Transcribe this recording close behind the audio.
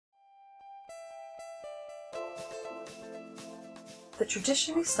The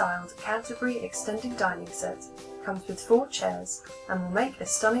traditionally styled Canterbury extending dining set comes with 4 chairs and will make a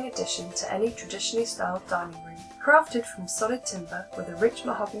stunning addition to any traditionally styled dining room. Crafted from solid timber with a rich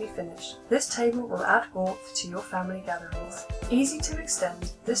mahogany finish, this table will add warmth to your family gatherings. Easy to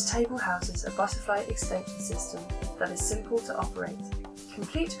extend, this table houses a butterfly extension system that is simple to operate.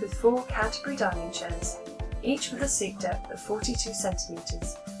 Complete with 4 Canterbury dining chairs, each with a seat depth of 42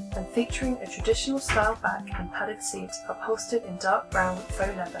 cm and featuring a traditional style back and padded seat upholstered in dark brown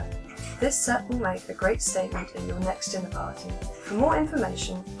faux leather. This set will make a great statement at your next dinner party. For more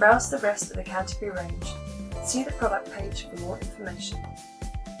information, browse the rest of the Canterbury range. See the product page for more information.